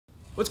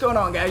What's going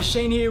on, guys?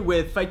 Shane here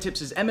with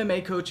fightTIPS'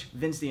 MMA coach,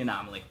 Vince the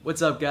Anomaly.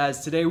 What's up,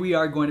 guys? Today we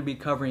are going to be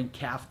covering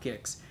calf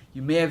kicks.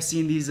 You may have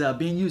seen these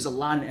being used a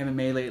lot in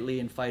MMA lately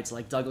in fights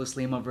like Douglas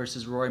Lima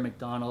versus Rory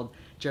McDonald.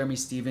 Jeremy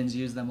Stevens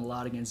used them a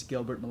lot against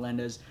Gilbert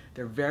Melendez.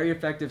 They're very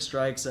effective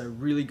strikes,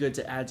 really good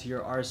to add to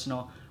your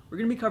arsenal. We're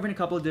going to be covering a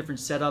couple of different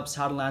setups,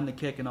 how to land the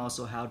kick, and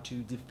also how to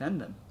defend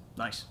them.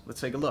 Nice.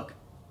 Let's take a look.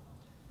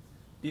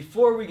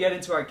 Before we get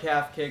into our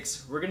calf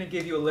kicks, we're going to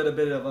give you a little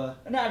bit of an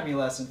anatomy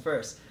lesson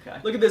first. Okay.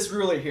 Look at this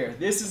ruler here.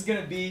 This is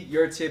going to be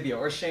your tibia,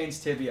 or Shane's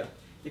tibia.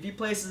 If he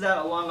places that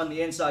along on the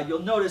inside,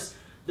 you'll notice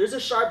there's a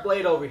sharp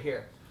blade over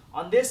here.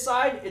 On this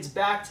side, it's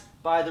backed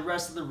by the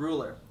rest of the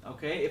ruler.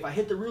 Okay? If I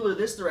hit the ruler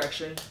this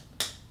direction,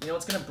 you know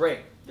it's going to break.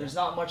 There's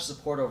not much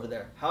support over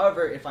there.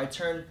 However, if I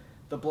turn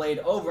the blade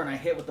over and I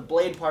hit with the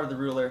blade part of the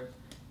ruler,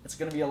 it's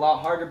going to be a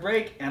lot harder to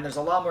break, and there's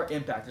a lot more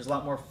impact. There's a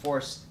lot more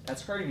force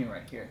that's hurting me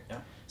right here. Yeah.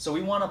 So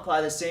we want to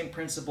apply the same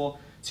principle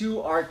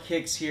to our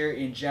kicks here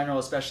in general,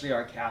 especially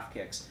our calf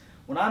kicks.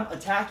 When I'm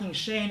attacking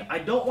Shane, I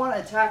don't want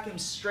to attack him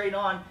straight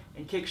on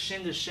and kick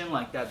shin to shin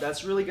like that.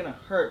 That's really going to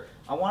hurt.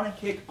 I want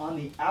to kick on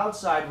the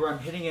outside where I'm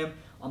hitting him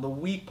on the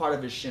weak part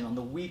of his shin, on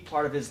the weak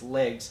part of his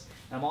legs.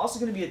 And I'm also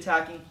going to be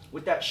attacking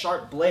with that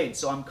sharp blade.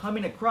 So I'm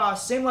coming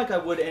across, same like I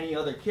would any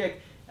other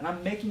kick, and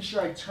I'm making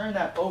sure I turn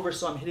that over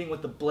so I'm hitting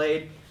with the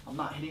blade. I'm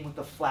not hitting with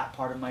the flat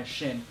part of my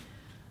shin.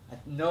 I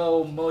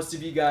know most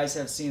of you guys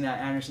have seen that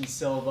Anderson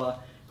Silva,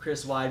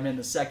 Chris Weidman,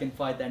 the second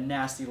fight, that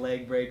nasty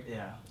leg break.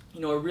 Yeah.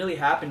 You know, it really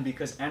happened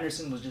because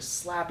Anderson was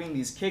just slapping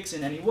these kicks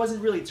in and he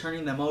wasn't really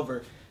turning them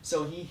over.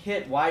 So he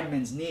hit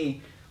Weidman's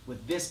knee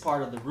with this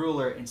part of the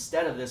ruler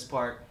instead of this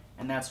part,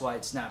 and that's why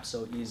it snapped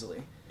so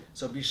easily.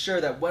 So be sure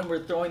that when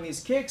we're throwing these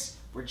kicks,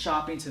 we're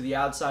chopping to the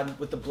outside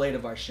with the blade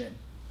of our shin.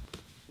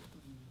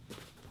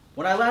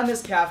 When I land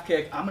this calf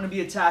kick, I'm going to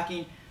be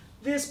attacking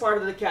this part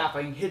of the calf.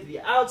 I can hit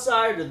the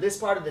outside or this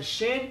part of the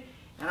shin,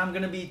 and I'm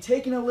going to be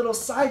taking a little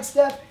side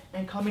step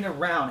and coming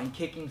around and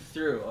kicking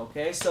through,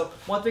 okay? So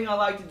one thing I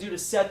like to do to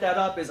set that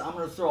up is I'm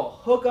going to throw a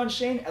hook on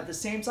Shane. At the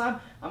same time,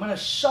 I'm going to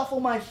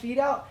shuffle my feet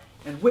out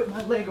and whip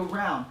my leg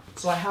around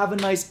so I have a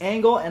nice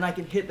angle and I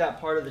can hit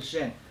that part of the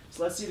shin.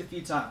 So let's see it a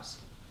few times.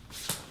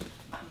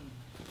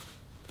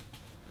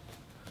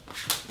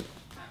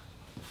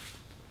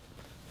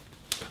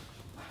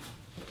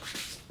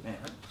 Man,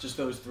 just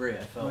those three, I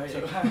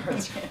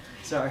felt.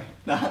 Sorry.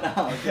 No,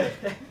 okay.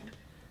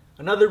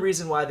 Another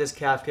reason why this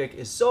calf kick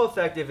is so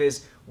effective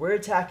is we're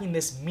attacking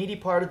this meaty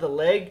part of the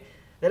leg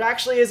that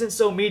actually isn't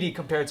so meaty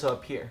compared to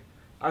up here.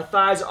 Our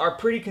thighs are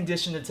pretty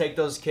conditioned to take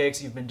those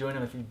kicks. You've been doing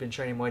them if you've been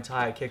training Muay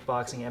Thai,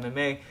 kickboxing,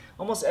 MMA.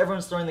 Almost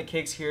everyone's throwing the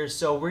kicks here,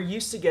 so we're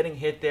used to getting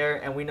hit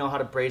there and we know how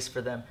to brace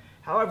for them.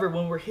 However,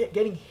 when we're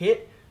getting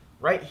hit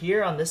right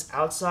here on this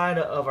outside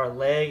of our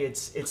leg,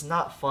 it's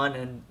not fun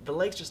and the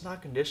leg's just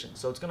not conditioned.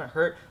 So it's going to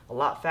hurt a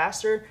lot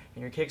faster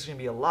and your kicks are going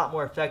to be a lot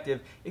more effective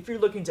if you're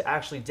looking to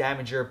actually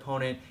damage your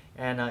opponent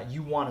and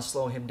you want to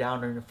slow him down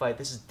during the fight.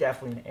 This is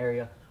definitely an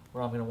area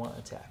where I'm going to want to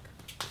attack.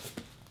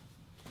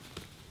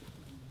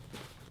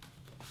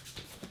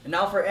 And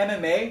now for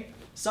MMA,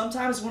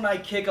 sometimes when I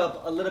kick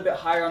up a little bit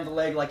higher on the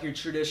leg like your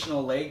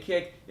traditional leg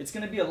kick, it's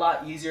going to be a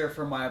lot easier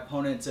for my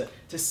opponent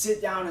to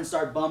sit down and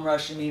start bum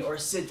rushing me or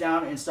sit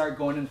down and start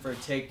going in for a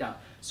takedown.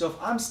 So if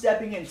I'm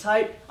stepping in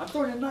tight, I'm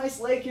throwing a nice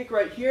leg kick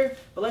right here,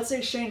 but let's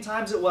say Shane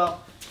times it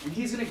well, and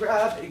he's going to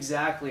grab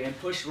exactly and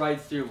push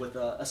right through with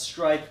a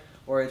strike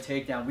or a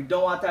takedown. We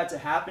don't want that to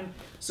happen.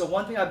 So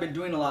one thing I've been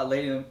doing a lot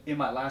lately in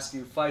my last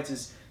few fights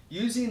is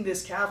using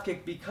this calf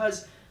kick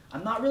because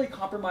I'm not really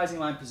compromising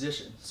my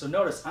position. So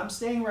notice, I'm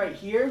staying right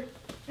here,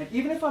 and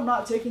even if I'm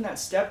not taking that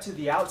step to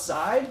the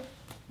outside,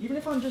 even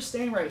if I'm just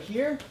staying right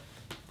here,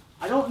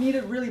 I don't need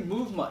to really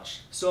move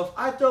much. So if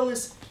I throw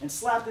this and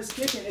slap this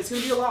kick in, it's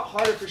going to be a lot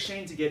harder for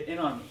Shane to get in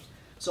on me.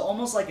 So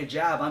almost like a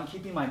jab, I'm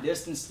keeping my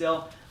distance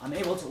still. I'm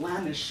able to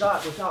land this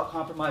shot without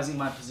compromising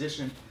my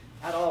position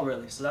at all,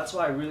 really. So that's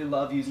why I really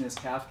love using this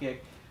calf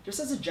kick, just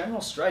as a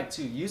general strike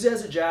too. Use it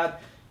as a jab.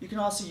 You can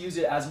also use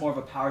it as more of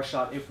a power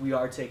shot if we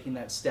are taking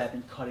that step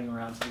and cutting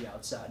around to the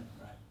outside.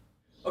 Right.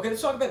 Okay,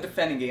 let's talk about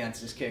defending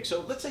against this kick.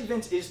 So let's say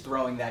Vince is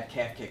throwing that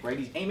calf kick, right?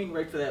 He's aiming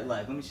right for that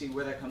leg. Let me see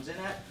where that comes in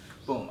at.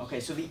 Boom. Okay,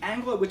 so the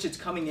angle at which it's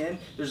coming in,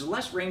 there's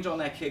less range on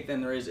that kick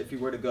than there is if you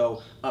were to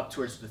go up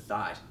towards the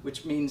thighs,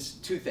 which means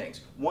two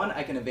things. One,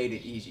 I can evade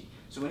it easy.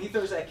 So when he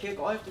throws that kick,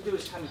 all I have to do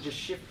is kind of just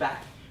shift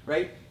back,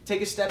 right?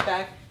 Take a step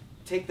back,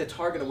 take the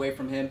target away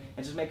from him,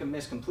 and just make him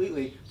miss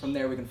completely. From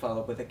there, we can follow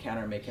up with a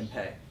counter and make him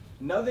pay.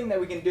 Another thing that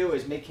we can do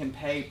is make him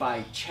pay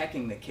by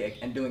checking the kick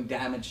and doing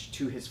damage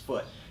to his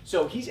foot.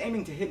 So he's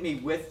aiming to hit me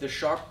with the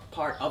sharp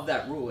part of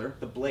that ruler,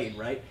 the blade,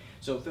 right?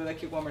 So throw that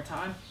kick one more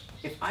time.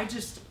 If I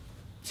just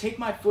take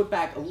my foot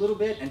back a little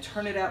bit and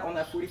turn it out on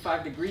that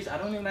 45 degrees, I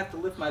don't even have to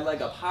lift my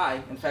leg up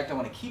high. In fact, I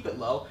want to keep it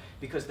low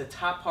because the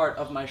top part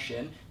of my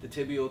shin, the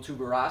tibial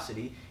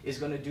tuberosity, is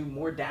going to do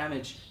more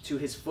damage to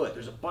his foot.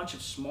 There's a bunch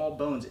of small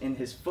bones in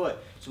his foot.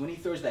 So when he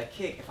throws that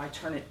kick, if I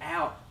turn it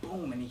out,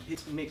 boom, and he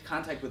makes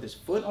contact with his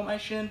foot on my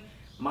shin,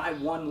 my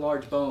one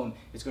large bone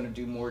is going to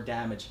do more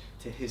damage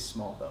to his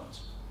small bones.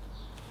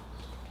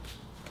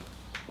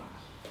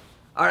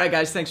 All right,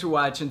 guys, thanks for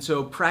watching.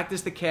 So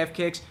practice the calf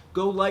kicks.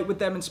 Go light with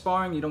them in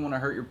sparring. You don't want to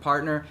hurt your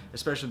partner,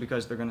 especially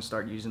because they're going to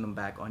start using them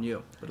back on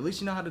you. But at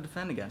least you know how to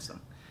defend against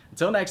them.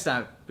 Until next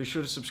time, be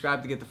sure to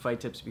subscribe to get the fight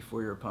tips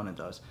before your opponent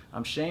does.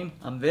 I'm Shane.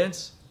 I'm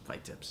Vince.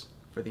 Fight tips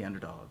for the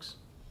underdogs.